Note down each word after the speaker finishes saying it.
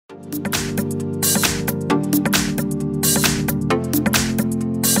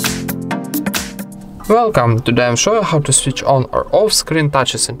Welcome, today I'll show you how to switch on or off screen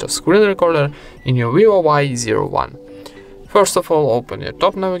touches into screen recorder in your VIVO Y01. First of all, open your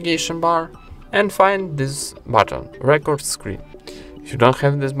top navigation bar and find this button, record screen. If you don't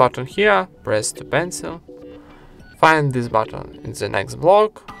have this button here, press the pencil, find this button in the next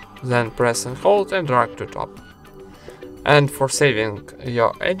block, then press and hold and drag to top. And for saving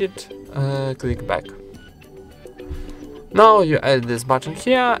your edit, click back. Now you add this button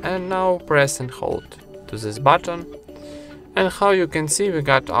here and now press and hold to this button, and how you can see we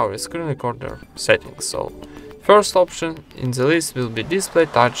got our screen recorder settings. So first option in the list will be display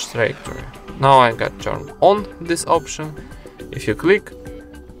touch trajectory. Now I got turned on this option. If you click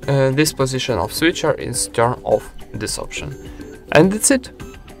this position of switcher is turn off this option. And that's it.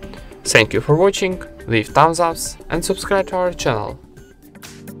 Thank you for watching, leave thumbs ups and subscribe to our channel.